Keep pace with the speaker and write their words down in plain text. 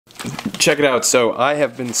Check it out. So I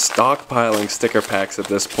have been stockpiling sticker packs at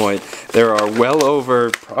this point. There are well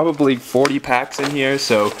over probably 40 packs in here,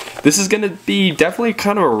 so this is gonna be definitely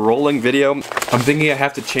kind of a rolling video. I'm thinking I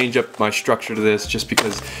have to change up my structure to this just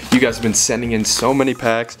because you guys have been sending in so many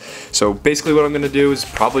packs. So basically what I'm gonna do is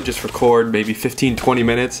probably just record maybe 15-20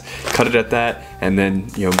 minutes, cut it at that, and then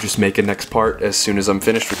just make a next part as soon as I'm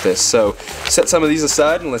finished with this. So set some of these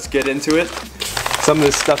aside and let's get into it. Some of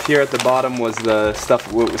this stuff here at the bottom was the stuff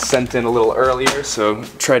that was sent in a little earlier, so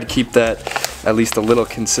try to keep that at least a little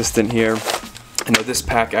consistent here. I know this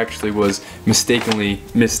pack actually was mistakenly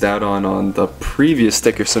missed out on the previous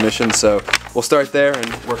sticker submission, so we'll start there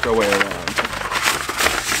and work our way around.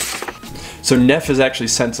 So Neff has actually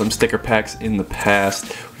sent some sticker packs in the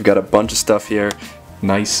past. We've got a bunch of stuff here.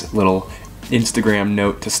 Nice little Instagram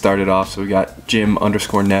note to start it off. So we got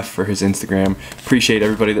Jim_Neff for his Instagram. Appreciate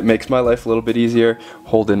everybody that makes my life a little bit easier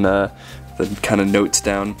holding the kind of notes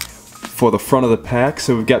down for the front of the pack.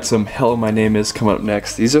 So we've got some Hello My Name Is coming up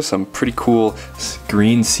next. These are some pretty cool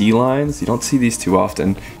green sea lines. You don't see these too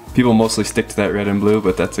often. People mostly stick to that red and blue,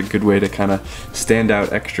 but that's a good way to kind of stand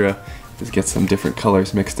out extra, is get some different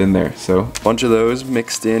colors mixed in there. So a bunch of those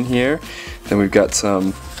mixed in here. Then we've got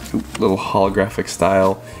some little holographic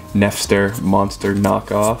style Neffster Monster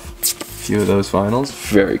knockoff. A few of those vinyls.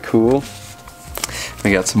 Very cool.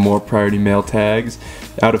 We got some more priority mail tags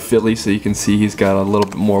out of Philly, so you can see he's got a little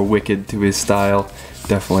bit more wicked to his style.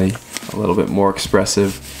 Definitely a little bit more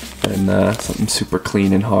expressive and something super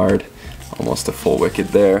clean and hard. Almost a full wicked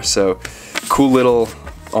there. So cool little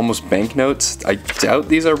almost banknotes. I doubt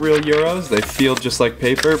these are real euros. They feel just like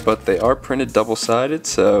paper, but they are printed double-sided,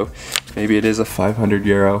 so maybe it is a 500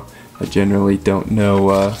 euro. I generally don't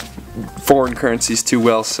know foreign currencies too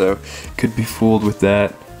well, so could be fooled with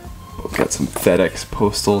that. We've got some FedEx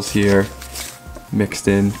postals here mixed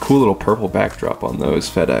in. Cool little purple backdrop on those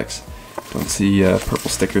FedEx. Don't see purple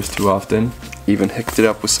stickers too often. Even hooked it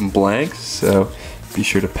up with some blanks, so be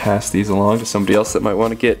sure to pass these along to somebody else that might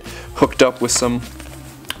want to get hooked up with some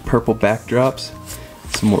purple backdrops.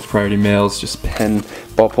 Some more priority mails, just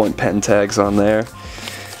ballpoint pen tags on there.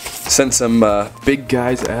 Sent some big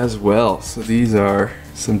guys as well. So these are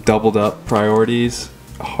some doubled up priorities,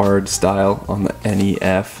 hard style on the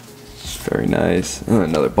NEF. Very nice. And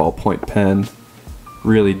another ballpoint pen.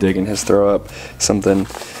 Really digging his throw up. Something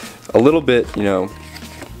a little bit,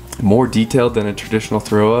 more detailed than a traditional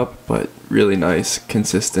throw up, but really nice,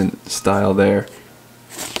 consistent style there.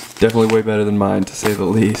 Definitely way better than mine, to say the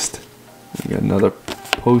least. We got another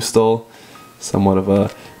postal, somewhat of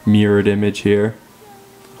a mirrored image here,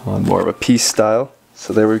 on more of a piece style.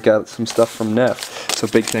 So there we've got some stuff from Neff. So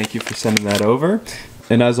big thank you for sending that over.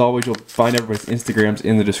 And as always, you'll find everybody's Instagrams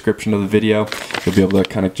in the description of the video. You'll be able to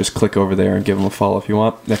kind of just click over there and give them a follow if you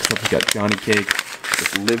want. Next up we got Johnny Cake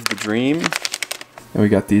with Live the Dream. And we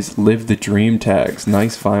got these Live the Dream tags.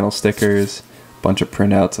 Nice vinyl stickers, bunch of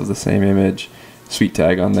printouts of the same image. Sweet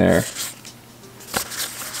tag on there.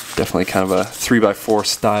 Definitely kind of a 3x4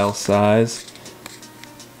 style size.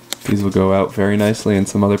 These will go out very nicely in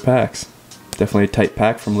some other packs. Definitely a tight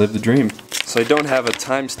pack from Live the Dream. So I don't have a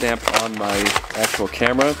timestamp on my actual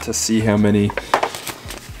camera to see how many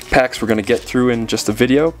packs we're going to get through in just a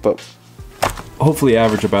video, but hopefully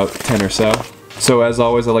average about 10 or so. So as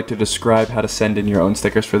always, I like to describe how to send in your own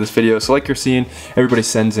stickers for this video. So like you're seeing, everybody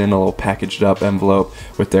sends in a little packaged up envelope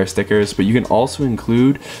with their stickers, but you can also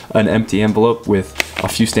include an empty envelope with a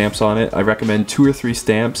few stamps on it. I recommend 2 or 3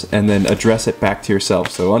 stamps and then address it back to yourself.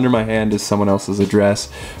 So under my hand is someone else's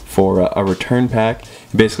address for a return pack.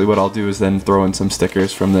 Basically what I'll do is then throw in some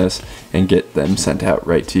stickers from this and get them sent out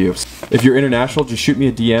right to you. If you're international, just shoot me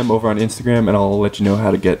a DM over on Instagram and I'll let you know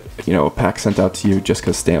how to get a pack sent out to you, just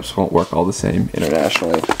because stamps won't work all the same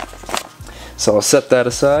internationally. So I'll set that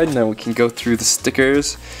aside and then we can go through the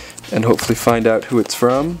stickers and hopefully find out who it's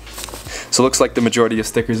from. So it looks like the majority of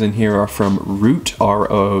stickers in here are from Root,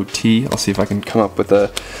 R-O-O-T. I'll see if I can come up with a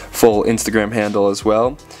full Instagram handle as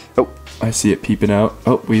well. Oh, I see it peeping out.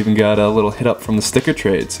 Oh, we even got a little hit up from the sticker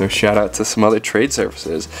trade, so shout out to some other trade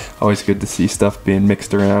services. Always good to see stuff being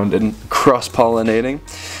mixed around and cross-pollinating.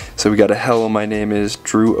 So we got a Hello My Name Is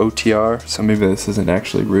Drew OTR, so maybe this isn't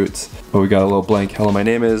actually Roots. But we got a little blank Hello My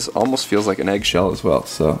Name Is, almost feels like an eggshell as well,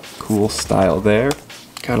 so cool style there.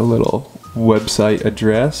 Got a little website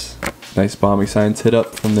address. Nice bombing signs hit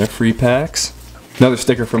up from their free packs. Another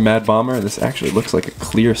sticker from Mad Bomber, and this actually looks like a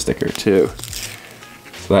clear sticker too.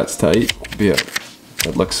 So that's tight.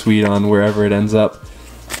 That looks sweet on wherever it ends up.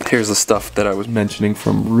 Here's the stuff that I was mentioning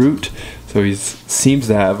from Root. So he seems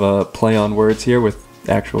to have a play on words here with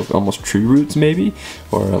actual almost tree roots maybe,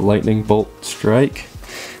 or a lightning bolt strike.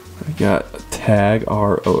 I got a tag,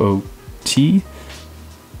 T.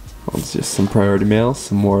 Well, it's just some priority mail,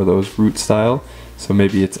 some more of those root style. So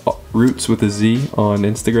maybe it's Roots with a Z on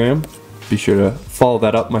Instagram. Be sure to follow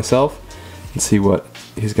that up myself and see what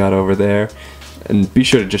he's got over there. And be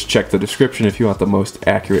sure to just check the description if you want the most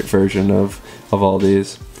accurate version of all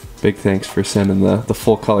these. Big thanks for sending the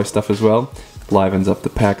full color stuff as well. Livens up the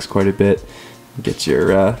packs quite a bit. Get you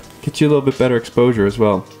a little bit better exposure as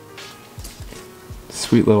well.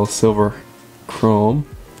 Sweet little silver chrome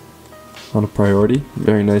on a priority.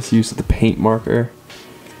 Very nice use of the paint marker.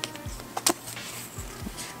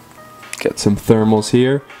 Got some thermals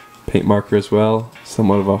here. Paint marker as well.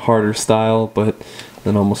 Somewhat of a harder style, but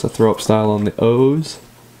then almost a throw up style on the O's.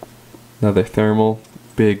 Another thermal.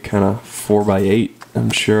 Big kind of 4x8,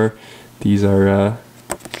 I'm sure. These are a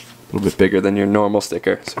little bit bigger than your normal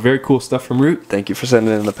sticker. So very cool stuff from Root. Thank you for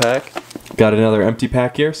sending it in the pack. Got another empty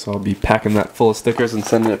pack here, so I'll be packing that full of stickers and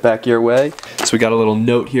sending it back your way. So we got a little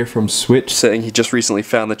note here from Switch saying he just recently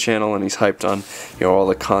found the channel and he's hyped on all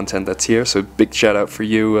the content that's here. So big shout out for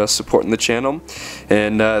you supporting the channel.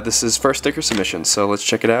 And this is first sticker submission, so let's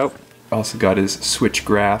check it out. Also got his Switch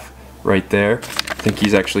graph right there. I think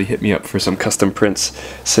he's actually hit me up for some custom prints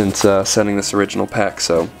since sending this original pack.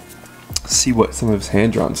 So let's see what some of his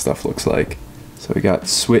hand-drawn stuff looks like. So we got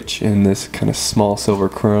Switch in this kind of small silver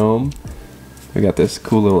chrome. We got this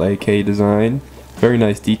cool little AK design. Very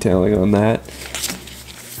nice detailing on that.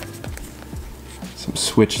 Some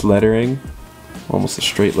Switch lettering. Almost a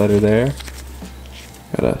straight letter there.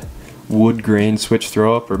 Got a wood grain Switch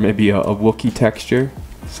throw up, or maybe a Wookiee texture.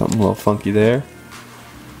 Something a little funky there.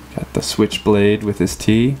 Got the Switch blade with his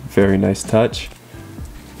T. Very nice touch.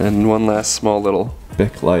 And one last small little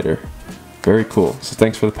Bic lighter. Very cool. So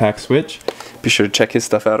thanks for the pack, Switch. Be sure to check his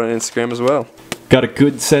stuff out on Instagram as well. Got a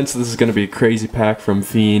good sense this is going to be a crazy pack from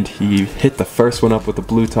Fiend. He hit the first one up with a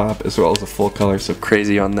blue top as well as a full color, so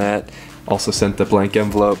crazy on that. Also sent the blank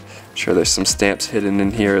envelope. I'm sure there's some stamps hidden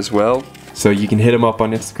in here as well. So you can hit him up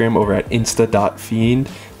on Instagram over at insta.fiend.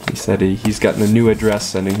 He said he's gotten a new address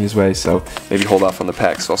sending his way, so maybe hold off on the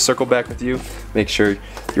pack. So I'll circle back with you, make sure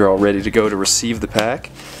you're all ready to go to receive the pack.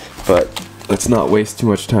 But let's not waste too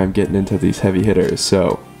much time getting into these heavy hitters.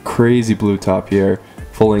 So crazy blue top here.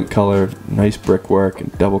 Full ink color, nice brickwork,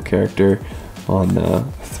 and double character on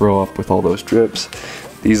throw up with all those drips.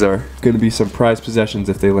 These are going to be some prized possessions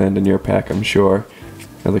if they land in your pack, I'm sure.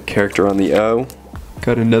 Another character on the O.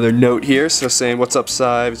 Got another note here, so saying, "What's up,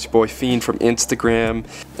 SIVE? It's your boy Fiend from Instagram."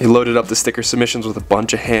 He loaded up the sticker submissions with a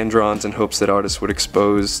bunch of hand-drawns in hopes that artists would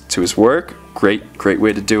expose to his work. Great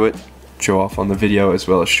way to do it. Show off on the video as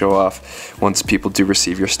well as show off once people do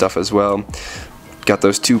receive your stuff as well. Got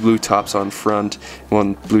those two blue tops on front.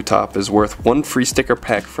 One blue top is worth one free sticker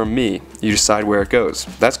pack from me. You decide where it goes.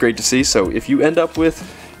 That's great to see. So if you end up with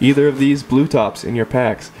either of these blue tops in your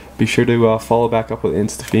packs, be sure to follow back up with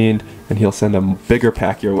InstaFiend and he'll send a bigger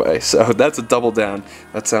pack your way. So that's a double down.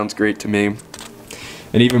 That sounds great to me.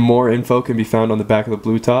 And even more info can be found on the back of the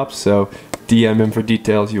blue tops, so DM him for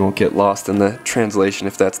details. You won't get lost in the translation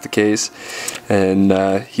if that's the case. And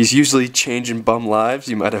he's usually changing bum lives.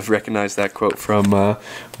 You might have recognized that quote from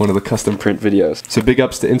one of the custom print videos. So big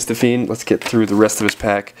ups to InstaFiend. Let's get through the rest of his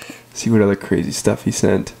pack. See what other crazy stuff he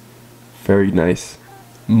sent. Very nice.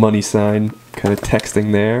 Money sign, kind of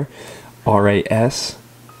texting there. RAS.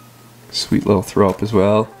 Sweet little throw up as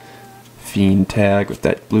well. Fiend tag with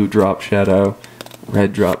that blue drop shadow.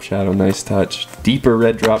 Red drop shadow, nice touch. Deeper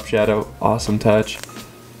red drop shadow, awesome touch.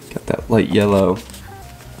 Got that light yellow,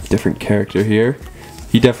 different character here.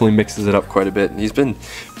 He definitely mixes it up quite a bit. He's been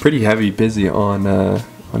pretty heavy busy on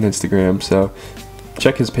Instagram, so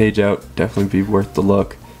check his page out. Definitely be worth the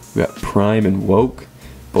look. We got Prime and Woke,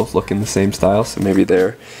 both look in the same style, so maybe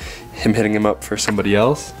they're him hitting him up for somebody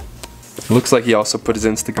else. It looks like he also put his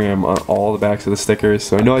Instagram on all the backs of the stickers,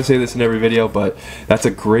 so I know I say this in every video, but that's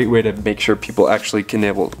a great way to make sure people actually can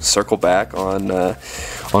circle back on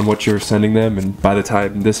what you're sending them, and by the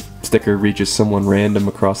time this sticker reaches someone random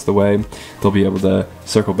across the way, they'll be able to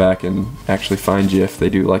circle back and actually find you if they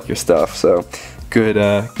do like your stuff. So good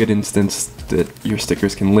instance that your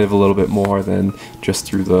stickers can live a little bit more than just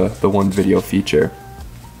through the one video feature.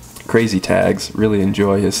 Crazy tags, really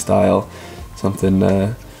enjoy his style. Something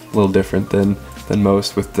a little different than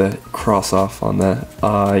most, with the cross off on the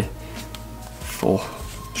eye. Full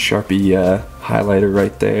Sharpie highlighter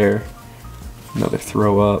right there. Another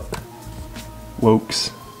throw up.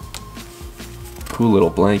 Wokes. Cool little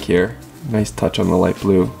blank here. Nice touch on the light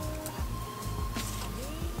blue.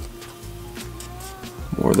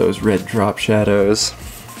 More of those red drop shadows.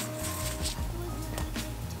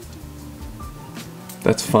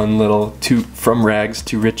 That's fun little from rags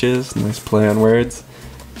to riches. Nice play on words.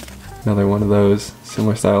 Another one of those,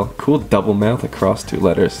 similar style. Cool double mouth across 2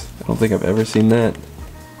 letters. I don't think I've ever seen that.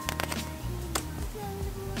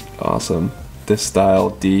 Awesome. This style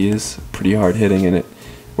D is pretty hard hitting and it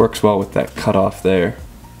works well with that cutoff there.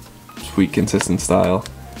 Sweet consistent style.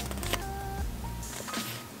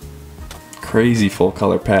 Crazy full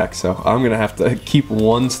color pack, so I'm gonna have to keep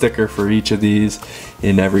 1 sticker for each of these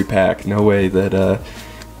in every pack. No way that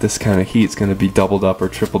this kind of heat's gonna be doubled up or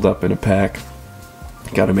tripled up in a pack.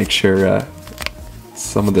 Gotta make sure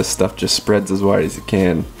some of this stuff just spreads as wide as it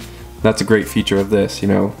can. That's a great feature of this, you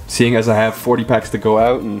know, seeing as I have 40 packs to go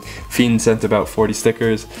out and Fiend sent about 40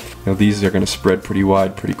 stickers, you know, these are gonna spread pretty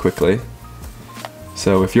wide pretty quickly.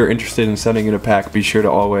 So if you're interested in sending in a pack, be sure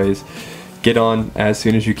to always get on as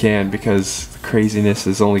soon as you can, because the craziness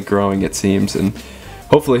is only growing, it seems, and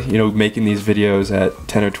hopefully, you know, making these videos at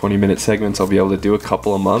 10 or 20 minute segments, I'll be able to do a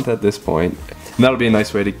couple a month at this point. And that'll be a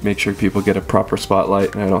nice way to make sure people get a proper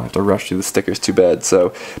spotlight and I don't have to rush through the stickers too bad.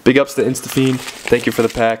 So big ups to InstaFiend, thank you for the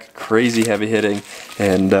pack, crazy heavy hitting,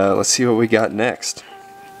 and let's see what we got next.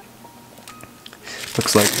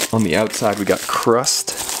 Looks like on the outside we got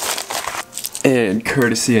Crust, and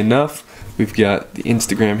courtesy enough, we've got the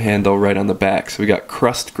Instagram handle right on the back. So we got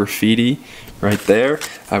Crust Graffiti right there.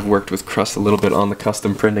 I've worked with Crust a little bit on the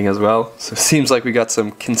custom printing as well. So it seems like we got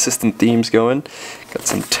some consistent themes going. Got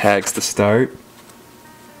some tags to start.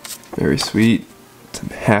 Very sweet. Some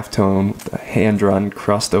halftone with a hand-drawn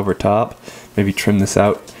crust over top. Maybe trim this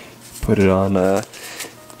out. Put it on a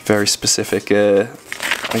very specific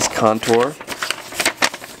nice contour.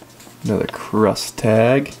 Another Crust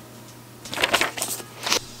tag.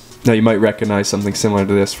 Now you might recognize something similar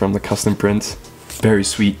to this from the custom prints. Very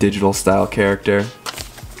sweet digital style character.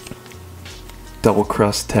 Double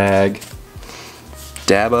Crust tag.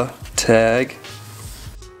 Dabba tag.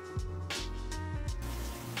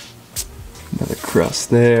 Another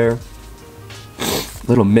Crust there.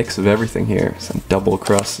 Little mix of everything here. Some double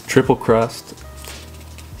crust, triple crust.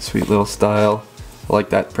 Sweet little style. I like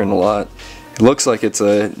that print a lot. It looks like it's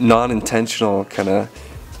a non-intentional kind of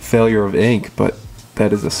failure of ink, but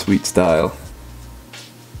that is a sweet style.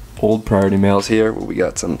 Old priority mails here. We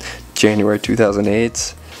got some January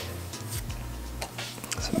 2008s.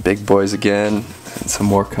 Some big boys again. And some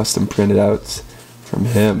more custom printed outs from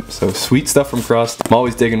him. So sweet stuff from Crust. I'm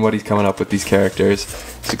always digging what he's coming up with these characters.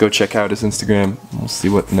 So go check out his Instagram. We'll see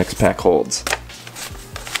what the next pack holds.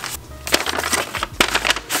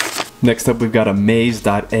 Next up we've got a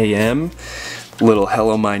maze.am. Little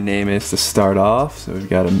hello my name is to start off. So we've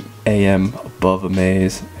got an AM above a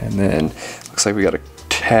maze, and then looks like we got a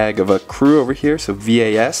tag of a crew over here, so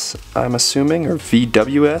VAS I'm assuming, or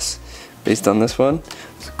VWS based on this one.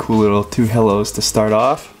 It's a cool little 2 hellos to start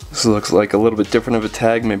off. This looks like a little bit different of a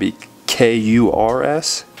tag, maybe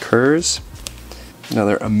KURS, Kurs.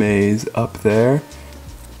 Another amaze up there.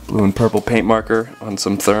 Blue and purple paint marker on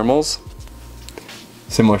some thermals.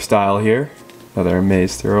 Similar style here. Another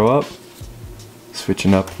amaze throw up.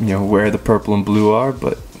 Switching up, you know, where the purple and blue are,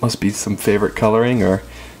 but must be some favorite coloring or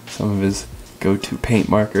some of his go-to paint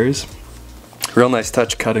markers. Real nice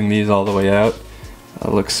touch cutting these all the way out.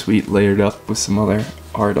 Looks sweet layered up with some other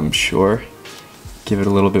art, I'm sure. Give it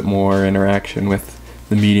a little bit more interaction with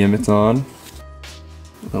the medium it's on.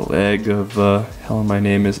 Little egg of Hello My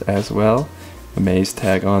Name Is as well. Amaze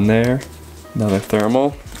tag on there. Another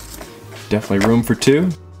thermal. Definitely room for 2.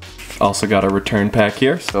 Also got a return pack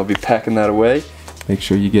here, so I'll be packing that away. Make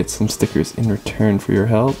sure you get some stickers in return for your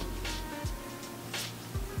help.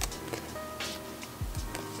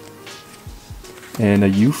 And a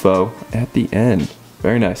UFO at the end.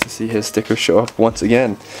 Very nice to see his sticker show up once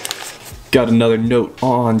again. Got another note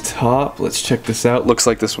on top. Let's check this out. Looks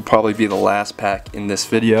like this will probably be the last pack in this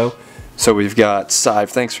video. So we've got SIVE.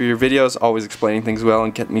 Thanks for your videos, always explaining things well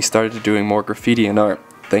and getting me started doing more graffiti and art.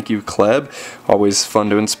 Thank you, Kleb. Always fun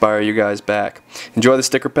to inspire you guys back. Enjoy the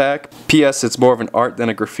sticker pack. P.S. It's more of an art than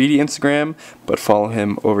a graffiti Instagram, but follow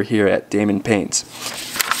him over here at Damon Paints.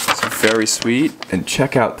 So very sweet. And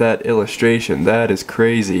check out that illustration. That is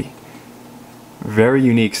crazy. Very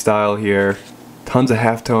unique style here. Tons of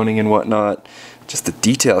half-toning and whatnot. Just the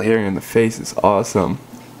detail here in the face is awesome.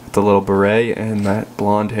 With the little beret and that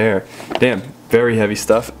blonde hair. Damn, very heavy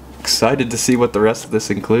stuff. Excited to see what the rest of this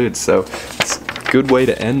includes. So it's a good way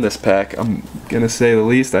to end this pack, I'm gonna say the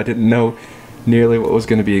least. I didn't know nearly what was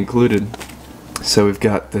gonna be included. So we've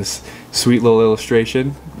got this sweet little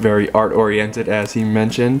illustration, very art oriented as he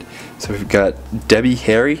mentioned. So we've got Debbie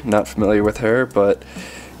Harry, not familiar with her, but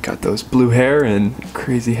got those blue hair and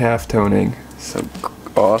crazy half toning. So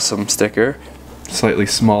awesome sticker. Slightly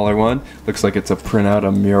smaller one. Looks like it's a printout,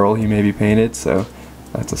 a mural he maybe painted, so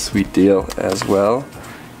that's a sweet deal as well.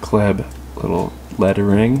 Kleb little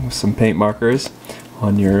lettering with some paint markers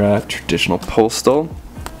on your traditional postal.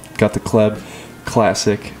 Got the Kleb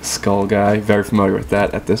classic skull guy, very familiar with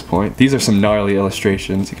that at this point. These are some gnarly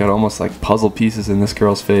illustrations. You got almost like puzzle pieces in this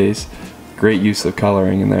girl's face. Great use of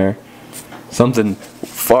coloring in there. Something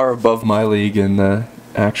far above my league in the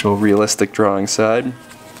actual realistic drawing side.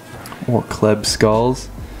 More Kleb skulls.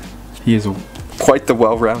 He is quite the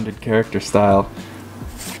well-rounded character style,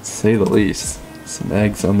 to say the least. Some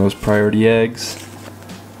eggs on those priority eggs.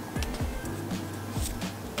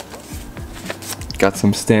 Got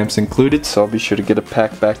some stamps included, so I'll be sure to get a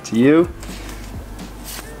pack back to you.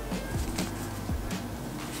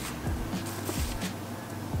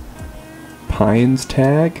 Pines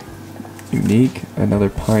tag. Unique. Another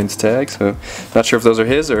Pines tag, so not sure if those are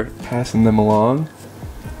his or passing them along.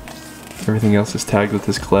 Everything else is tagged with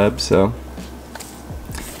his Kleb, so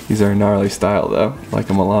these are a gnarly style though. Like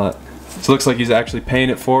them a lot. So it looks like he's actually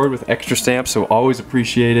paying it forward with extra stamps, so always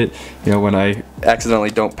appreciate it. You know, when I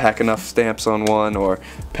accidentally don't pack enough stamps on one or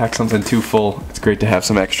pack something too full, it's great to have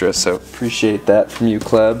some extras, so appreciate that from you,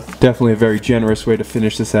 Kleb. Definitely a very generous way to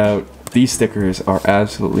finish this out. These stickers are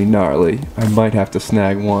absolutely gnarly. I might have to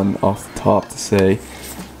snag one off the top to say,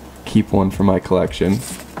 keep one for my collection.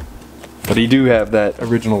 But you do have that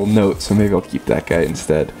original note, so maybe I'll keep that guy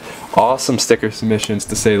instead. Awesome sticker submissions,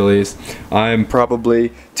 to say the least. I'm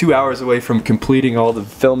probably 2 hours away from completing all the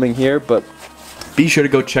filming here, but be sure to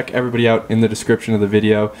go check everybody out in the description of the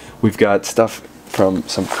video. We've got stuff from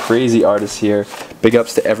some crazy artists here. Big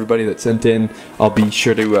ups to everybody that sent in. I'll be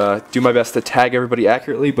sure to do my best to tag everybody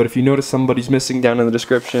accurately, but if you notice somebody's missing down in the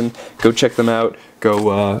description, go check them out.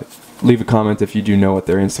 Go leave a comment if you do know what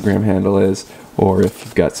their Instagram handle is, or if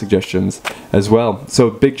you've got suggestions as well. So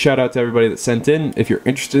big shout out to everybody that sent in. If you're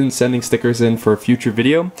interested in sending stickers in for a future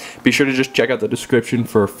video, be sure to just check out the description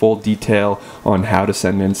for full detail on how to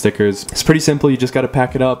send in stickers. It's pretty simple. You just got to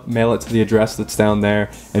pack it up, mail it to the address that's down there,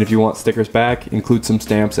 and if you want stickers back, include some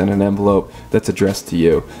stamps and an envelope that's addressed to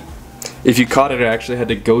you. If you caught it, I actually had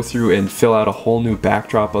to go through and fill out a whole new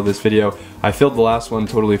backdrop of this video. I filled the last one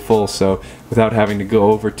totally full, so without having to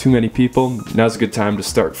go over too many people, now's a good time to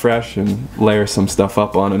start fresh and layer some stuff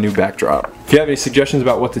up on a new backdrop. If you have any suggestions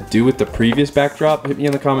about what to do with the previous backdrop, hit me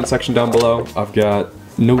in the comment section down below. I've got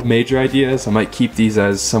no major ideas. I might keep these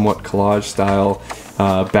as somewhat collage style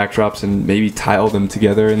backdrops and maybe tile them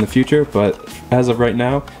together in the future, but as of right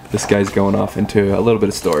now, this guy's going off into a little bit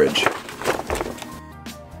of storage.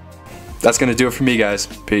 That's gonna do it for me, guys.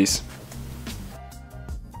 Peace.